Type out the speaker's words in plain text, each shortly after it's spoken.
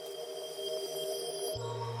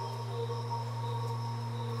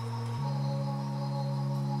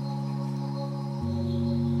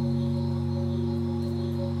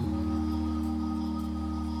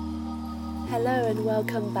Hello and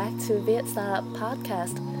welcome back to Viet Startup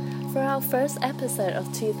Podcast. For our first episode of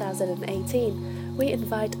 2018, we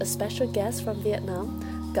invite a special guest from Vietnam,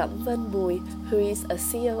 Cẩm Vân Bùi, who is a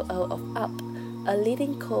COO of Up, a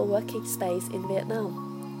leading co-working space in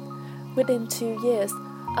Vietnam. Within 2 years,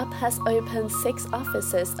 Up has opened 6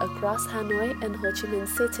 offices across Hanoi and Ho Chi Minh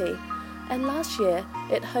City, and last year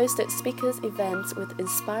it hosted speakers events with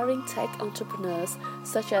inspiring tech entrepreneurs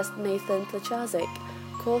such as Nathan Plechazic,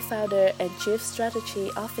 co-founder and chief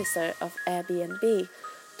strategy officer of Airbnb,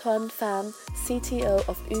 Tuan Pham, CTO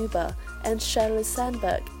of Uber, and Sheryl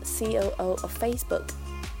Sandberg, COO of Facebook.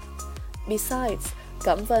 Besides,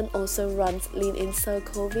 Cẩm Vân also runs Lean In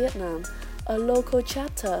Circle Vietnam, a local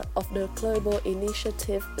chapter of the global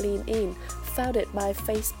initiative Lean In, founded by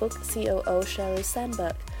Facebook COO Sheryl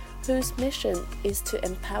Sandberg, whose mission is to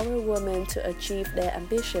empower women to achieve their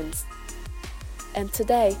ambitions. And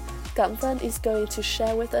today, Cẩm Vân is going to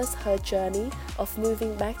share with us her journey of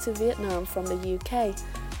moving back to Vietnam from the UK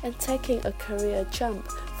and taking a career jump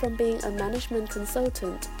from being a management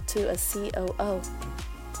consultant to a COO.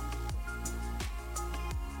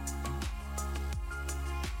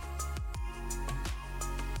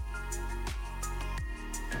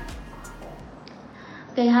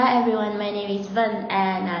 Okay, hi everyone, my name is Vân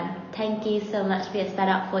and thank you so much Viet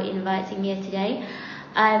Startup for inviting me today.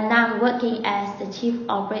 I'm now working as the Chief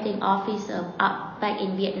Operating Officer of Up back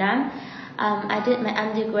in Vietnam. I did my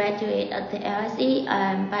undergraduate at the LSE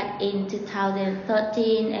back in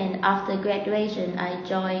 2013, and after graduation I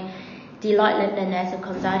joined Deloitte London as a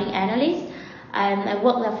consulting analyst. I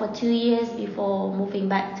worked there for 2 years before moving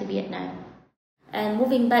back to Vietnam. And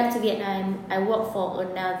moving back to Vietnam, I worked for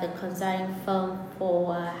another consulting firm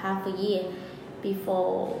for half a year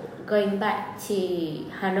before going back to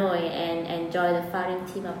Hanoi and join the founding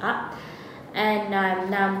team of Up. And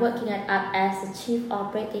now I'm working at Up as the Chief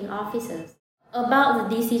Operating Officer. About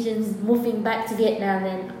the decisions moving back to Vietnam,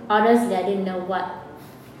 then honestly I didn't know what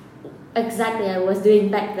exactly I was doing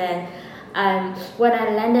back then. When I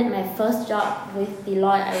landed my first job with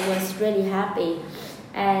Deloitte, I was really happy.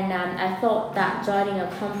 And I thought that joining a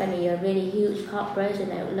company, a really huge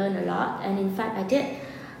corporation, I would learn a lot. And in fact, I did.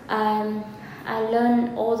 I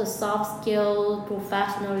learned all the soft skills,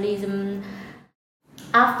 professionalism.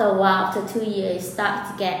 After a while, after 2 years, it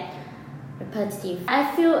started to get repetitive.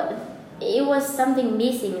 I feel it was something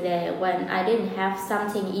missing there when I didn't have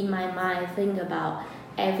something in my mind to think about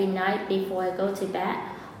every night before I go to bed.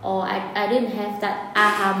 Or I didn't have that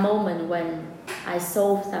aha moment when I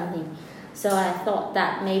solved something. So I thought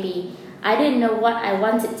that maybe I didn't know what I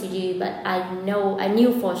wanted to do, but I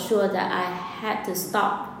knew for sure that I had to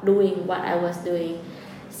stop doing what I was doing.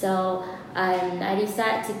 So I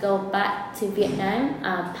decided to go back to Vietnam,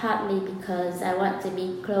 partly because I want to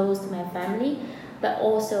be close to my family, but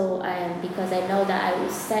also because I know that I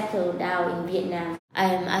would settle down in Vietnam.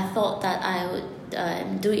 I thought that I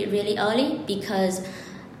would do it really early, because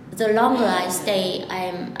the longer I stay,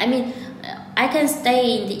 I can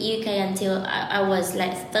stay in the UK until I was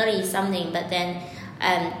like 30 something, but then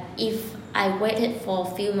if I waited for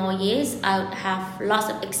a few more years, I would have lots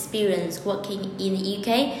of experience working in the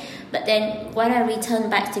UK. But then when I return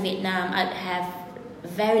back to Vietnam, I'd have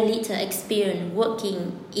very little experience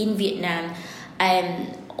working in Vietnam,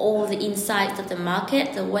 and all the insights of the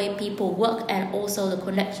market, the way people work, and also the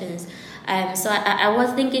connections. So I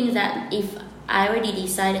was thinking that if I already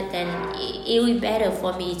decided, then it would be better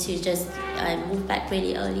for me to just move back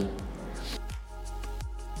really early.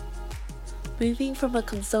 Moving from a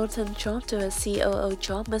consultant job to a COO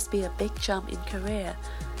job must be a big jump in career.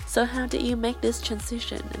 So how did you make this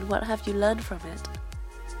transition, and what have you learned from it?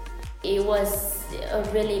 It was a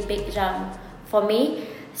really big jump for me.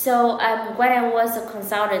 So when I was a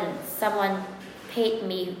consultant, someone paid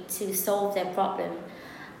me to solve their problem.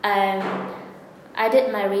 I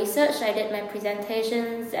did my research, I did my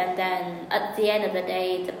presentations, and then at the end of the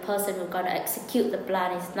day, the person who's going to execute the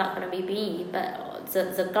plan is not going to be me, but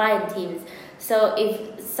the client teams. So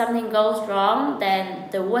if something goes wrong, then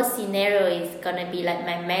the worst scenario is going to be like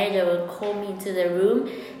my manager will call me into the room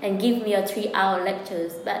and give me a 3-hour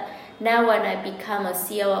lectures. But now when I become a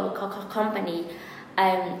CEO of a company,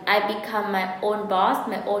 I become my own boss,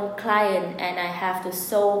 my own client, and I have to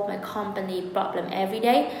solve my company problem every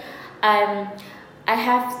day. I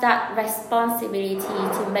have that responsibility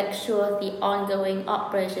to make sure the ongoing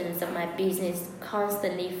operations of my business,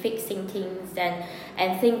 constantly fixing things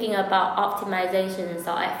and thinking about optimizations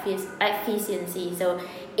or efficiency. So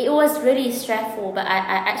it was really stressful, but I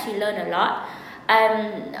actually learned a lot.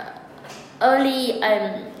 Early,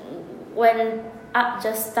 when Up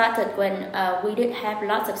just started when we did have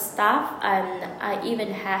lots of staff, and I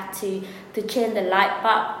even had to change the light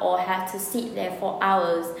bulb or had to sit there for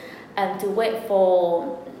hours and to wait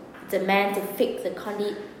for the man to fix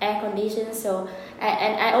the air condition. So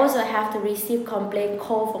and I also have to receive complaint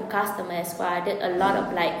call from customers. So I did a lot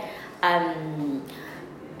of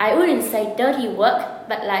I wouldn't say dirty work,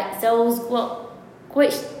 but like those work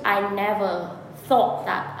which I never thought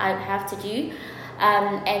that I'd have to do.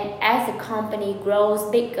 And as the company grows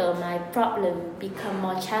bigger, my problem become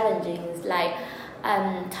more challenging. It's like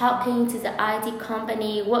talking to the IT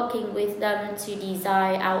company, working with them to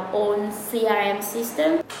design our own CRM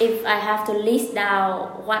system. If I have to list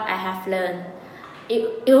down what I have learned,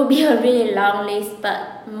 it will be a really long list,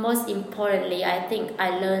 but most importantly, I think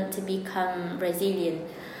I learned to become resilient.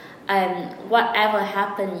 Whatever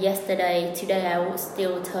happened yesterday, today I will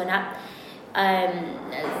still turn up.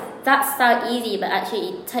 That sounds easy, but actually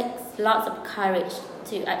it takes lots of courage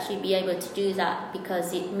to actually be able to do that,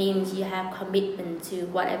 because it means you have commitment to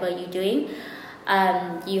whatever you're doing.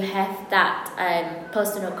 You have that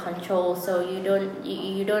personal control, so you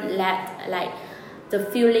don't let like the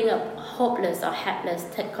feeling of hopeless or helpless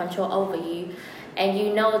take control over you. And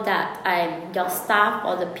you know that your staff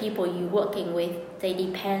or the people you're working with, they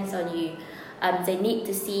depend on you. They need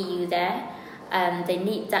to see you there. They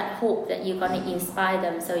need that hope that you're gonna inspire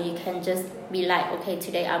them, so you can just be like, okay,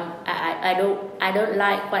 today I don't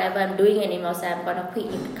like whatever I'm doing anymore, so I'm gonna quit.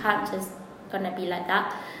 You can't just gonna be like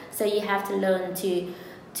that. So you have to learn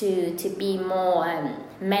to be more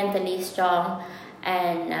mentally strong,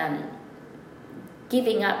 and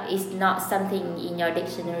giving up is not something in your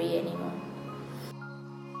dictionary anymore.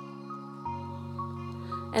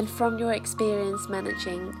 And from your experience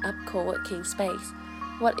managing a co-working space,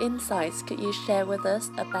 what insights could you share with us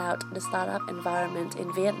about the startup environment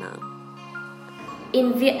in Vietnam?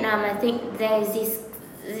 In Vietnam, I think there is this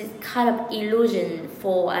kind of illusion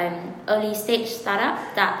for early stage startup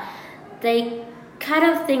that they kind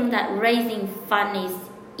of think that raising fund is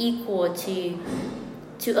equal to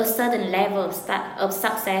a certain level of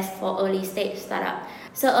success for early stage startup.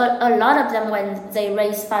 So a lot of them, when they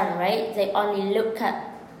raise fund, right, they only look at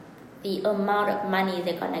the amount of money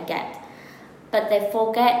they're gonna get. But they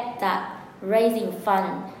forget that raising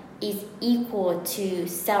fund is equal to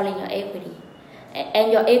selling your equity.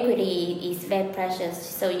 And your equity is very precious,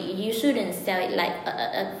 so you shouldn't sell it like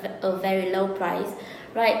a very low price,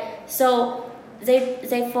 right? So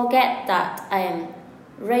they forget that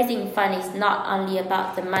raising fund is not only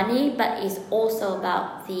about the money, but it's also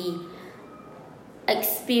about the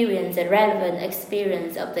experience, the relevant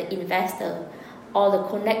experience of the investor, or the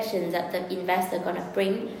connections that the investor gonna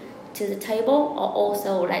bring to the table, or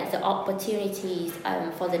also like the opportunities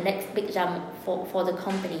for the next big jump for the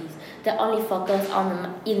companies. They only focus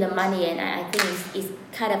on the money, and I think it's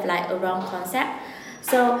kind of like a wrong concept.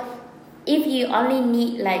 So if you only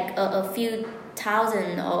need like a few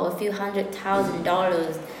thousand or a few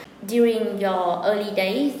 $100,000 during your early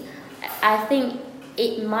days, I think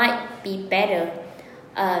it might be better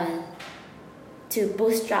to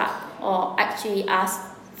bootstrap, or actually ask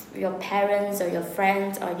your parents or your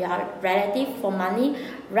friends or your relative for money,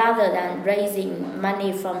 rather than raising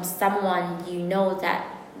money from someone you know that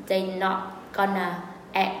they're not gonna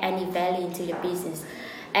add any value into your business.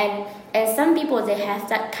 And some people, they have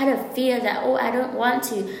that kind of fear that, oh, I don't want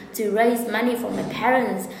to raise money from my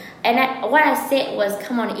parents. And what I said was,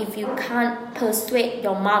 come on, if you can't persuade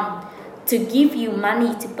your mom to give you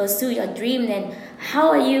money to pursue your dream, then how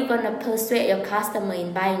are you gonna persuade your customer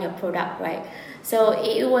in buying your product, right? So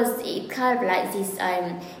it kind of like this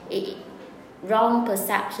wrong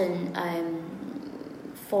perception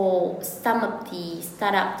for some of the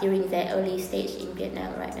startups during their early stage in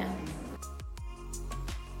Vietnam right now.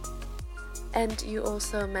 And you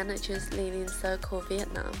also manages Lean In Circle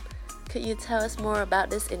Vietnam. Could you tell us more about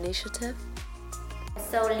this initiative?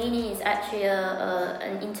 So Lean In is actually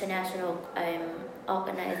an international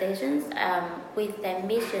organization with their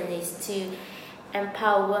mission is to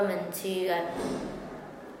empower women to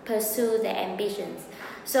pursue their ambitions.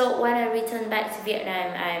 So when I returned back to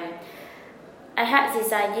Vietnam, I had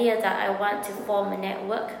this idea that I want to form a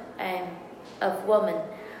network of women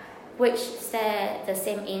which share the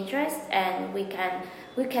same interests, and we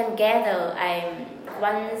can gather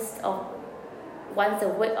once a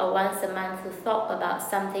week or once a month to talk about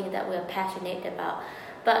something that we're passionate about.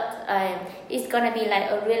 But it's gonna be like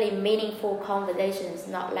a really meaningful conversations,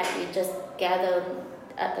 not like we just gather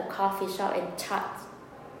at the coffee shop and chat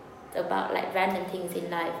about like random things in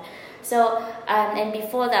life. So and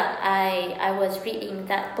before that, I was reading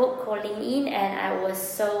that book called Lean In, and I was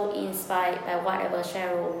so inspired by whatever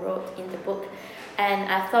Cheryl wrote in the book. and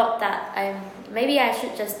I thought that maybe I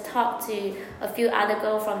should just talk to a few other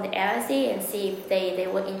girls from the LSE and see if they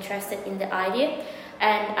were interested in the idea.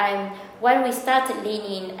 And when we started Lean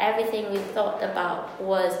In, everything we thought about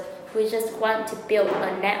was we just want to build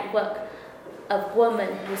a network of women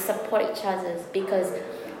who support each other, because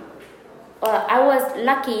I was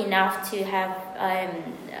lucky enough to have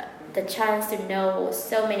the chance to know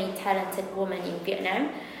so many talented women in Vietnam,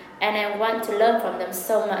 and I want to learn from them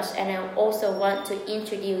so much, and I also want to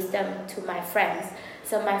introduce them to my friends,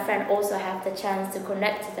 so my friends also have the chance to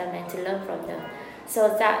connect to them and to learn from them. So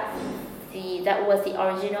that was the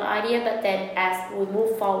original idea. But then as we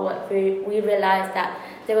move forward, we realized that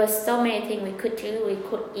there were so many things we could do. We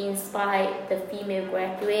could inspire the female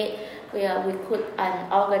graduate. We could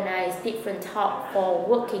organize different talk for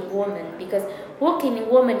working women, because working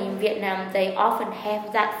women in Vietnam, they often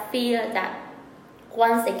have that fear that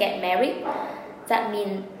once they get married, that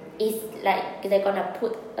means it's like they're gonna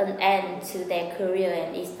put an end to their career,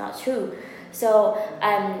 and it's not true. So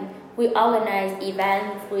we organize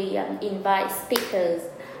events. We invite speakers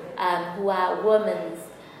who are women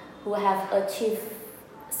who have achieved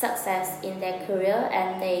success in their career,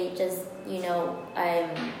 and they just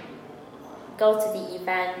go to the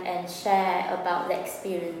event and share about the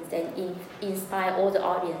experience and inspire all the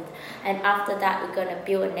audience. And after that, we're gonna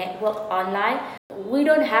build a network online. We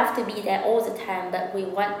don't have to be there all the time, but we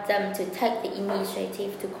want them to take the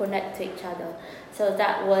initiative to connect to each other. So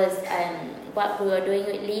that was what we were doing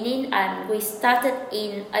with Lean In. And we started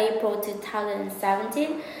in April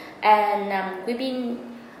 2017, and we've been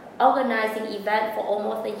organizing events for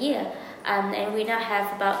almost a year. And we now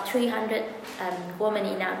have about 300 women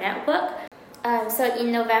in our network. So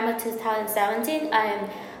in November 2017,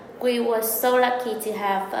 we were so lucky to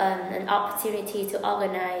have an opportunity to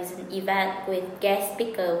organize an event with guest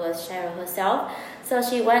speaker was Cheryl herself. So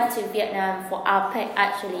she went to Vietnam for APEC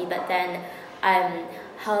actually, but then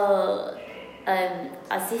her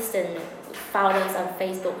assistant found us on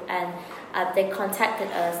Facebook, and they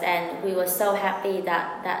contacted us, and we were so happy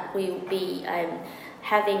that we would be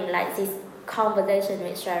having like this conversation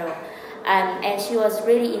with Cheryl. And she was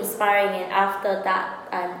really inspiring, and after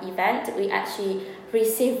that event, we actually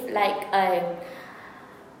received like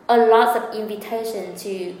a lot of invitation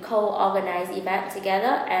to co-organize events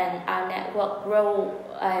together, and our network grew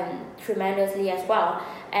tremendously as well.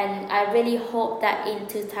 And I really hope that in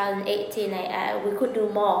 2018 we could do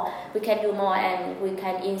more. We can do more, and we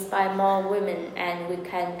can inspire more women, and we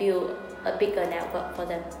can build a bigger network for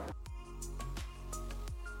them.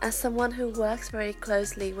 As someone who works very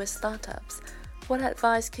closely with startups, what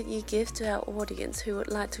advice can you give to our audience who would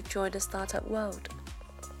like to join the startup world?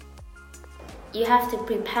 You have to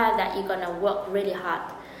prepare that you're gonna work really hard,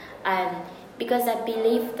 because I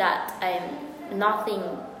believe that nothing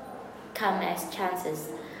comes as chances.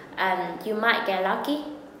 You might get lucky,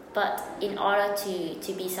 but in order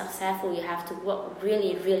to be successful, you have to work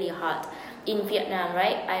really, really hard. In Vietnam,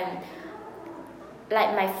 right?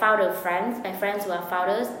 Like my friends who are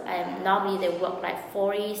founders, normally they work like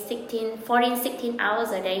 16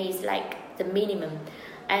 hours a day is like the minimum.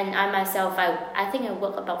 And I myself, I think I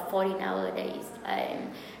work about 14 hours a day.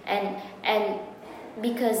 And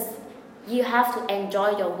because you have to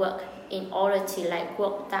enjoy your work in order to like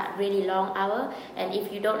work that really long hour. And if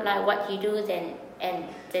you don't like what you do, then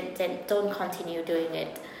don't continue doing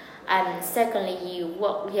it. And secondly,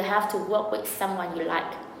 you have to work with someone you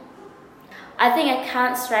like. I think I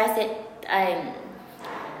can't stress it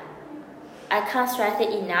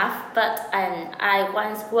enough, but I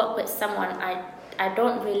once worked with someone I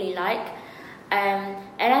don't really like, and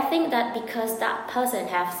I think that because that person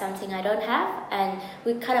has something I don't have, and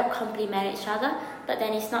we kind of complement each other, but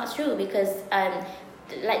then it's not true, because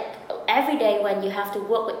like every day when you have to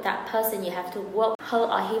work with that person, you have to work her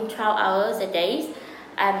or him 12 hours a day.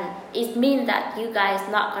 It means that you guys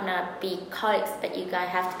not gonna be colleagues, but you guys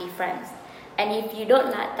have to be friends. And if you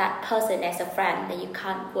don't like that person as a friend, then you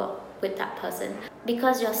can't work with that person,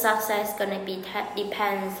 because your success gonna be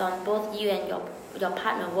depends on both you and your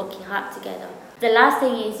partner working hard together. The last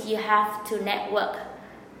thing is you have to network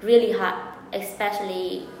really hard,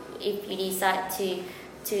 especially if you decide to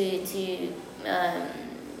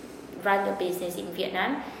run your business in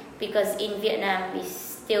Vietnam, because in Vietnam it's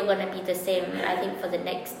still gonna be the same. I think for the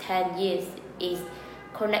next 10 years,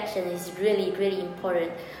 connection is really, really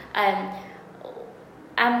important.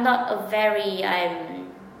 I'm not a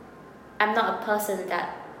person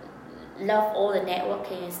that love all the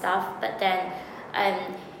networking and stuff, but then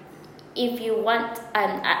if you want,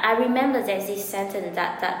 I remember there's this sentence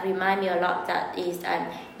that remind me a lot, that is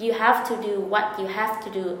you have to do what you have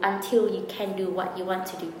to do until you can do what you want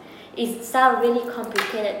to do. it sounds really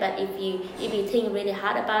complicated, but if you think really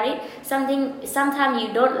hard about it, sometimes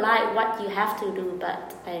you don't like what you have to do,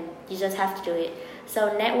 but you just have to do it.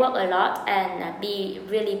 So network a lot and be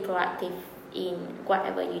really proactive in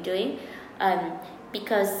whatever you're doing,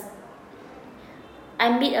 because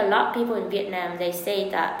I meet a lot of people in Vietnam. They say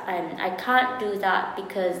that I can't do that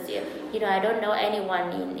because I don't know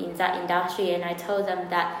anyone in that industry, and I told them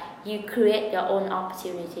that you create your own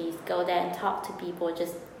opportunities. Go there and talk to people.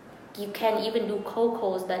 You can even do cold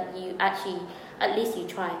calls, but you actually at least you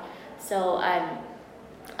try. So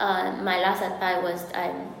my last advice was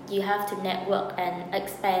you have to network and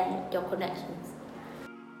expand your connections.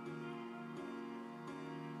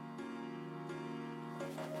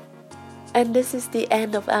 And this is the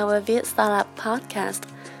end of our Viet Startup podcast.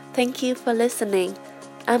 Thank you for listening.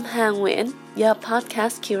 I'm Hà Nguyễn, your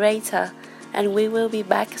podcast curator, and we will be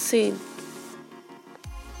back soon.